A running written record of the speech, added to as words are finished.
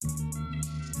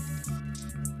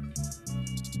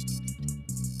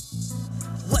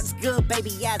good, baby?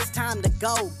 Yeah, it's time to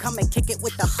go. Come and kick it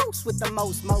with the host with the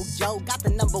most mojo. Got the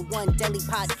 #1 daily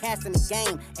podcast in the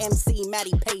game. MC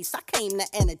Matty Pace, I came to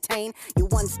entertain. Your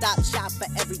one-stop shop for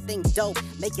everything dope.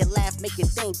 Make you laugh, make you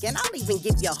think, and I'll even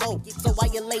give you hope. So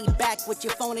while you're laid back with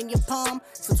your phone in your palm,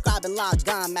 subscribe and log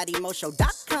on,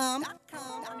 MattyMoShow.com.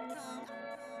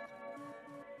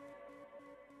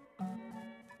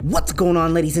 What's going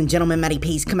on, ladies and gentlemen? Matty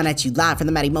Pace coming at you live from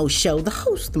the Matty Mo Show, the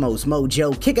host, the most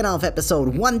mojo, kicking off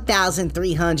episode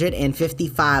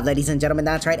 1355, ladies and gentlemen.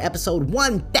 That's right, episode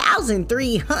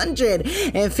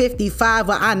 1355.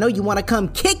 Well, I know you want to come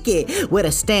kick it with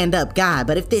a stand-up guy,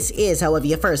 but if this is, however,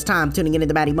 your first time tuning into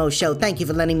the Matty Mo Show, thank you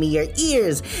for lending me your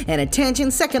ears and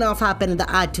attention. Second off, hop into the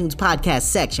iTunes podcast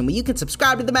section where you can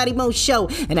subscribe to the Matty Mo Show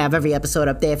and have every episode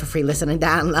up there for free listen and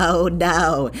download.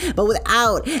 No, but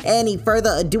without any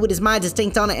further ado, it is my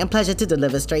distinct honor and pleasure to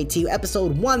deliver straight to you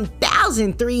episode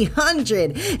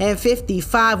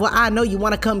 1355. Well, I know you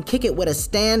want to come kick it with a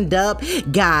stand-up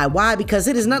guy. Why? Because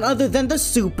it is none other than the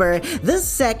super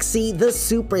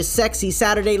sexy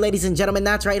Saturday, ladies and gentlemen.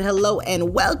 That's right. Hello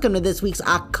and welcome to this week's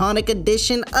iconic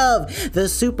edition of the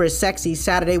Super Sexy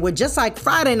Saturday, where just like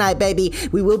Friday night, baby,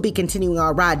 we will be continuing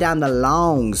our ride down the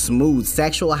long, smooth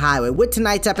sexual highway with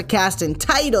tonight's epicast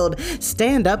entitled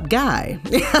Stand-Up Guy.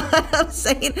 You know what I'm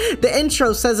saying? The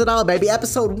intro says it all, baby.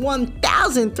 Episode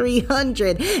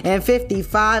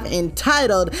 1355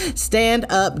 entitled Stand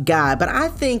Up Guy. But I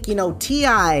think,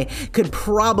 T.I. could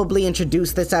probably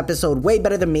introduce this episode way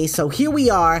better than me. So here we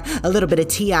are, a little bit of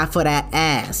T.I. for that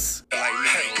ass.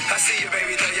 I see you,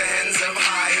 baby, throw your hands up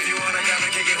high. If you wanna come and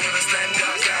kick it with a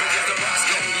stand-up guy. Because the rock's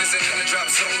gon' listen in the drop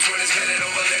zones when it's bending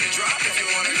over, let it drop. If you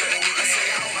wanna go, I say,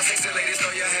 my sexy ladies,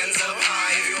 throw your hands up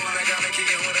high. If you wanna come and kick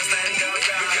it with a stand-up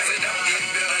guy. Because it don't get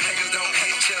better, niggas don't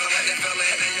hate chillin' like that fella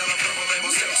in the yellow purple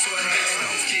label, silk sweat, big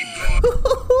stones keep blowing.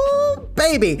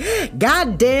 Baby,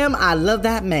 goddamn, I love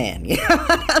that man. You know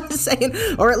what I'm saying?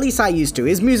 Or at least I used to.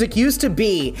 His music used to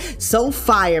be so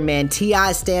fire, man.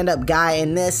 T.I. stand-up guy,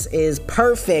 and this is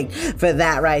perfect for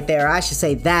that right there. I should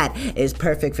say that is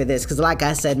perfect for this, because like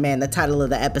I said, man, the title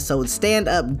of the episode,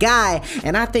 Stand-Up Guy,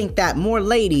 and I think that more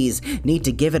ladies need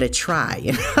to give it a try.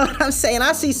 You know what I'm saying?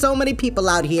 I see so many people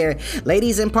out here,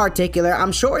 ladies in particular.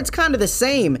 I'm sure it's kind of the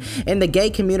same in the gay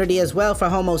community as well for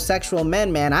homosexual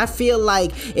men, man. I feel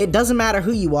like it doesn't matter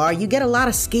who you are, you get a lot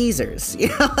of skeezers. You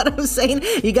know what I'm saying?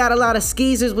 You got a lot of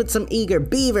skeezers with some eager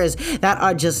beavers that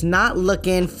are just not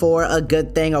looking for a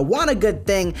good thing or want a good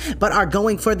thing, but are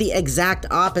going for the exact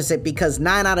opposite, because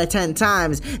 9 out of 10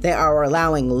 times they are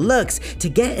allowing looks to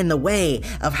get in the way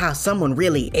of how someone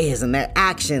really is, and their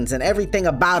actions and everything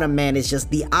about them, man, is just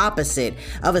the opposite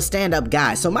of a stand-up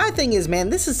guy. So my thing is, man,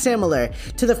 this is similar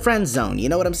to the friend zone. You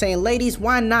know what I'm saying? Ladies,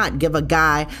 why not give a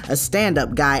guy, a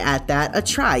stand-up guy at that, a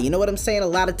try? You know what I'm saying? A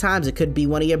lot of times it could be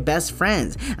one of your best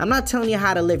friends. I'm not telling you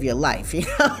how to live your life. You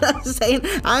know what I'm saying?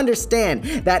 I understand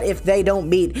that if they don't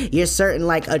meet your certain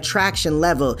attraction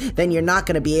level, then you're not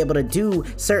going to be able to do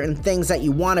certain things that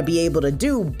you want to be able to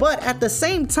do. But at the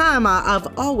same time, I've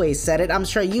always said it, I'm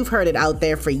sure you've heard it out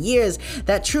there for years,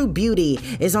 that true beauty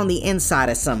is on the inside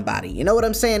of somebody. You know what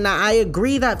I'm saying? Now, I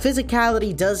agree that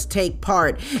physicality does take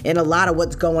part in a lot of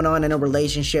what's going on in a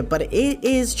relationship, but it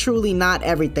is truly not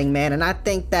everything, man. And I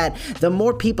think that the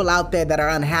more people out there that are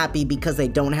unhappy because they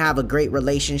don't have a great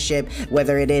relationship,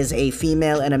 whether it is a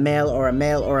female and a male or a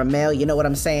male or a male, you know what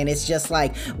I'm saying? It's just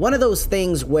like one of those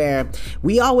things where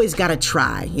we always gotta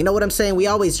try. You know what I'm saying? We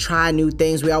always try new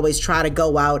things. We always try to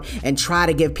go out and try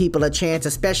to give people a chance,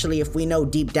 especially if we know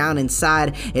deep down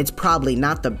inside it's probably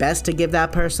not the best to give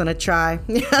that person a try.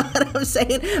 You know what I'm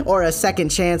saying? Or a second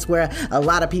chance, where a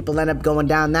lot of people end up going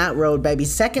down that road, baby.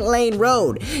 Second lane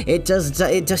road. It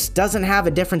just doesn't have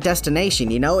a different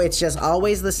destination, you know? It's just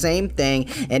always the same thing,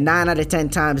 and 9 out of 10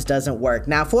 times doesn't work.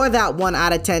 Now, for that 1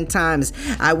 out of 10 times,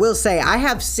 I will say I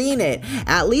have seen it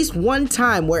at least one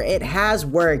time where it has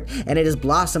worked and it has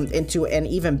blossomed into an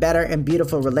even better and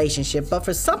beautiful relationship. But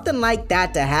for something like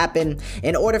that to happen,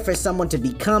 in order for someone to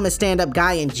become a stand-up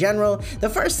guy in general, the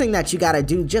first thing that you gotta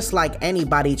do, just like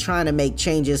anybody trying to make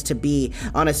changes to be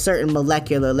on a certain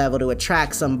molecular level to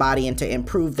attract somebody and to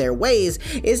improve their ways,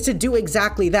 is to do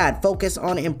exactly that. Focus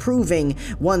on improving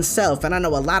oneself. And I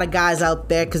know a lot of guys out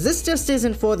there, because this just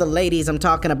isn't for the ladies I'm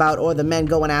talking about or the men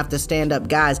going after stand-up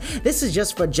guys. This is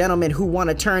just for gentlemen who want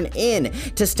to turn in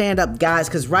to stand-up guys,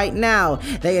 because right now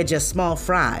they are just small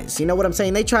fries. You know what I'm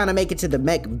saying? They trying to make it to the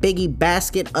biggie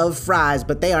basket of fries,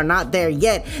 but they are not there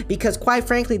yet, because quite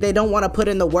frankly they don't want to put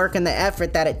in the work and the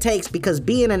effort that it takes, because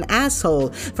being an asshole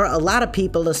for a lot of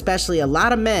people, especially a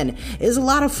lot of men, is a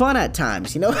lot of fun at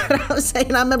times. You know what I'm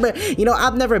saying? I remember,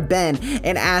 I've never been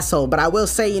an asshole asshole, but I will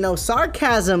say, you know,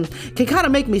 sarcasm can kind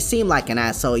of make me seem like an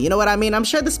asshole. You know what I mean? I'm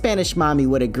sure the Spanish mommy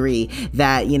would agree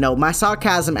that, you know, my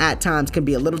sarcasm at times can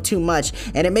be a little too much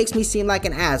and it makes me seem like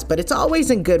an ass, but it's always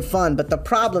in good fun. But the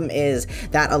problem is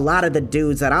that a lot of the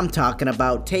dudes that I'm talking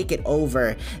about take it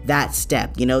over that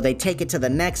step. You know, they take it to the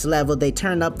next level. They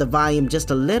turn up the volume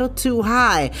just a little too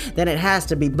high than it has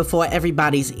to be before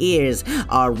everybody's ears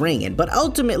are ringing. But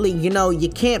ultimately, you know, you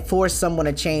can't force someone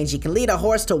to change. You can lead a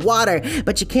horse to water,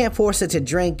 but you can't force it to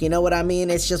drink. You know what I mean?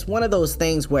 It's just one of those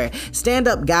things where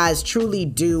stand-up guys truly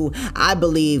do, I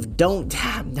believe,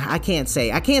 I can't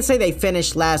say they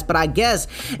finish last, but I guess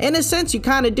in a sense you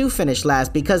kind of do finish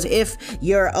last, because if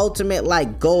your ultimate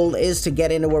like goal is to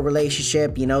get into a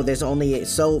relationship, you know, there's only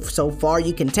so far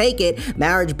you can take it,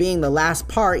 marriage being the last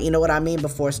part, you know what I mean,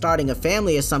 before starting a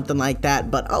family or something like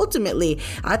that. But ultimately,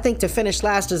 I think to finish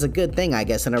last is a good thing, I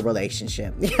guess, in a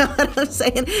relationship. You know what I'm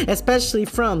saying? Especially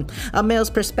from a male's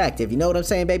perspective. You know what I'm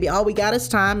saying, baby? All we got is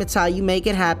time. It's how you make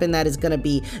it happen that is gonna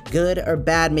be good or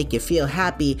bad, make you feel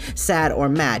happy, sad, or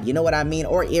mad. You know what I mean?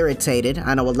 Or irritated.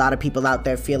 I know a lot of people out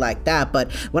there feel like that,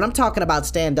 but when I'm talking about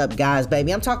stand-up guys,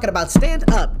 baby, I'm talking about stand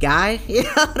up, guy. You know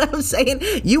what I'm saying?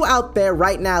 You out there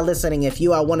right now listening, if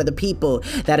you are one of the people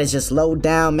that is just low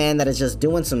down, man, that is just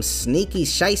doing some sneaky,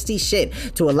 shiesty shit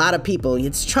to a lot of people,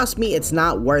 trust me, it's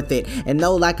not worth it. And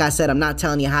no, like I said, I'm not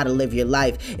telling you how to live your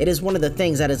life. It is one of the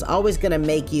things that is always gonna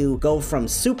make you go from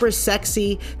super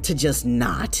sexy to just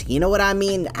not. You know what I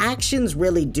mean? Actions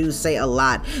really do say a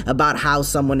lot about how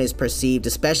someone is perceived,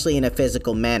 especially in a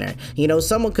physical manner. You know,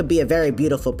 someone could be a very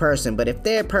beautiful person, but if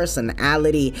their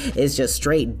personality is just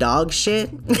straight dog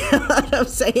shit, you know what I'm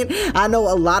saying? I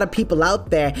know a lot of people out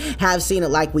there have seen it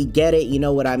like, we get it, you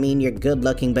know what I mean? You're good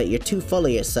looking, but you're too full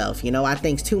of yourself. You know, I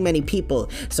think too many people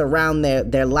surround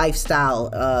their lifestyle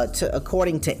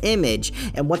according to image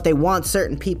and what they want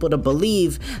certain people to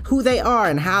believe who they are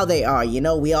and how they are. You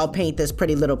know, we all paint this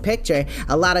pretty little picture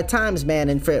a lot of times, man.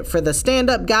 And for the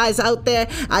stand-up guys out there,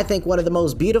 I think one of the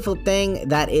most beautiful thing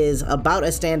that is about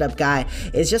a stand-up guy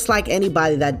is just like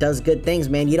anybody that does good things,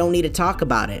 man, you don't need to talk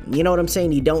about it. You know what I'm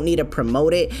saying? You don't need to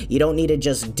promote it. You don't need to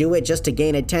just do it just to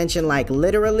gain attention. Like,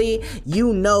 literally,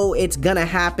 you know it's gonna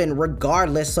happen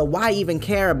regardless, so why even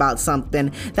care about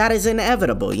something that is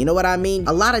inevitable? You know what I mean?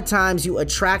 A lot of times you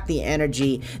attract the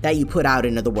energy that you put out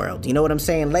into the world. You know what I'm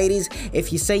saying? Ladies,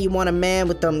 if you say you want a man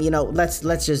with them, you know, let's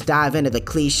just dive into the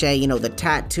cliche, you know, the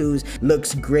tattoos,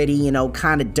 looks gritty, you know,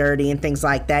 kind of dirty and things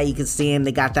like that. You can see them,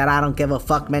 they got that I don't give a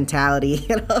fuck mentality.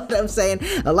 You know what I'm saying?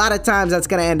 A lot of times that's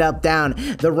gonna end up down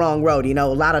the wrong road. You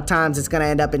know, a lot of times it's gonna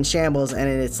end up in shambles and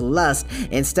it's lust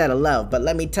instead of love. But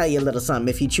let me tell you a little something.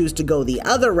 If you choose to go the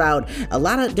other route, a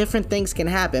lot of different things can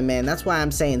happen, man. That's why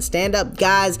I'm saying stand up,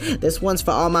 guys. This one's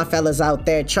for all my fellas out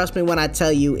there. Trust me when I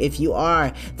tell you, if you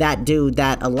are that dude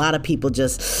that a lot of people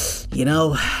just, you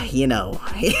know. You know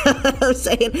what I'm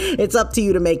saying? It's up to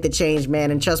you to make the change,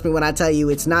 man. And trust me when I tell you,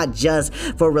 it's not just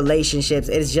for relationships.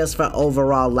 It's just for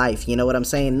overall life. You know what I'm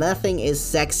saying? Nothing is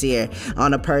sexier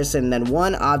on a person than,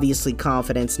 one, obviously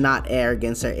confidence, not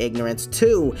arrogance or ignorance.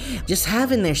 Two, just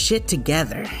having their shit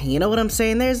together. You know what I'm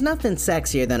saying? There's nothing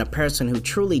sexier than a person who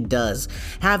truly does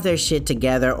have their shit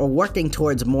together or working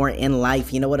towards more in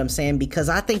life. You know what I'm saying? Because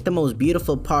I think the most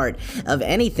beautiful part of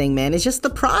anything, man, is just the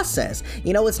process.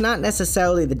 You know, it's not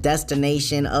necessarily the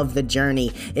destination of the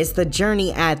journey. It's the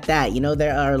journey at that. You know,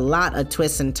 there are a lot of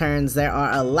twists and turns. There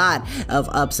are a lot of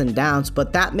ups and downs,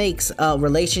 but that makes a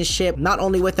relationship, not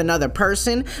only with another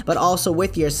person, but also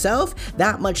with yourself,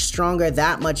 that much stronger,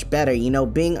 that much better. You know,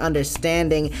 being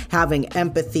understanding, having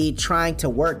empathy, trying to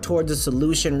work towards a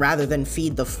solution rather than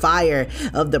feed the fire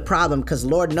of the problem, because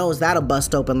Lord knows that'll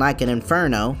bust open like an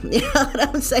inferno. You know what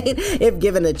I'm saying? If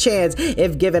given a chance,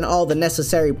 if given all the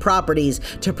necessary properties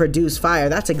to produce fire,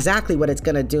 that's exactly what it's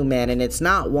gonna do, man. And it's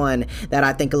not one that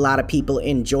I think a lot of people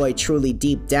enjoy truly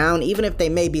deep down, even if they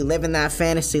may be living that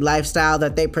fantasy lifestyle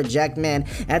that they project, man.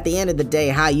 At the end of the day,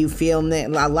 how you feel,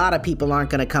 man, a lot of people aren't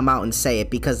gonna come out and say it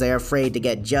because they're afraid to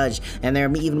get judged, and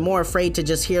they're even more afraid to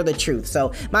just hear the truth.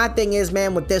 So my thing is,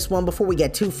 man, with this one, before we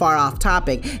get too far off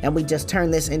topic and we just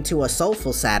turn this into a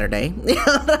soulful Saturday, you know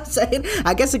what I'm saying?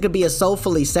 I guess it could be a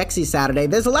soulfully sexy Saturday.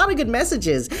 There's a lot of good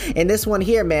messages in this one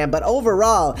here, man, but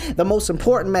overall, the most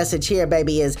important message here,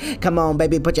 baby, is come on,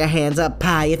 baby, put your hands up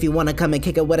high if you want to come and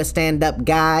kick it with a stand-up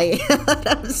guy. You know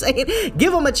what I'm saying?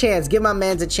 Give him a chance. Give my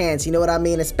mans a chance. You know what I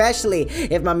mean? Especially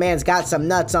if my man's got some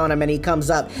nuts on him and he comes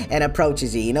up and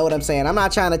approaches you. You know what I'm saying? I'm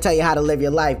not trying to tell you how to live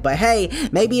your life, but hey,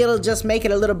 maybe it'll just make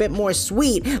it a little bit more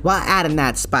sweet while adding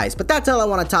that spice. But that's all I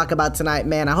want to talk about tonight,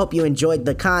 man. I hope you enjoyed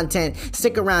the content.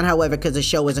 Stick around, however, because the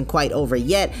show isn't quite over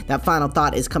yet. That final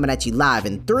thought is coming at you live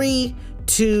in 3,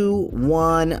 2,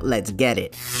 1, let's get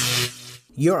it.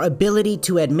 Your ability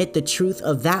to admit the truth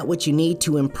of that which you need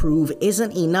to improve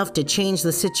isn't enough to change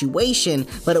the situation,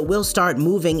 but it will start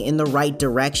moving in the right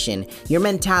direction. Your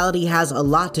mentality has a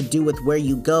lot to do with where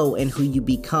you go and who you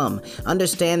become.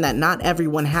 Understand that not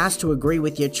everyone has to agree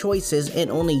with your choices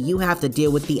and only you have to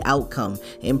deal with the outcome.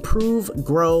 Improve,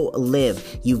 grow,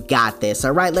 live. You got this.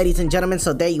 All right, ladies and gentlemen,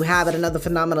 so there you have it. Another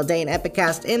phenomenal day in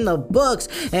Epicast in the books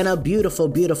and a beautiful,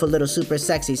 beautiful little super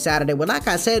sexy Saturday. Well, like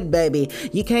I said, baby,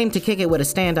 you came to kick it with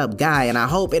a stand-up guy, and I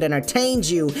hope it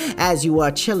entertains you as you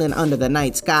are chilling under the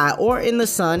night sky or in the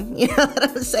sun, you know what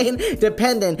I'm saying,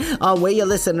 depending on where you're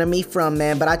listening to me from,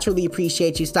 man. But I truly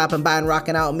appreciate you stopping by and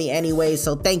rocking out with me anyway,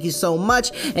 so thank you so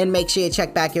much, and make sure you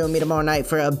check back in with me tomorrow night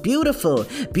for a beautiful,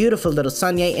 beautiful little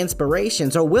Sunday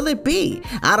Inspirations, or will it be?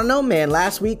 I don't know, man.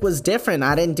 Last week was different.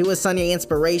 I didn't do a Sunday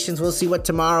Inspirations. We'll see what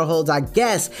tomorrow holds. I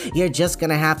guess you're just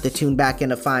gonna have to tune back in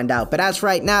to find out. But as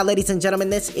right now, ladies and gentlemen,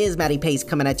 this is Matty Pace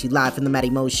coming at you live from the Matty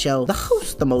Mo Show, the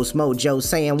host, the most mojo,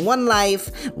 saying one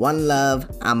life, one love,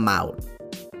 I'm out.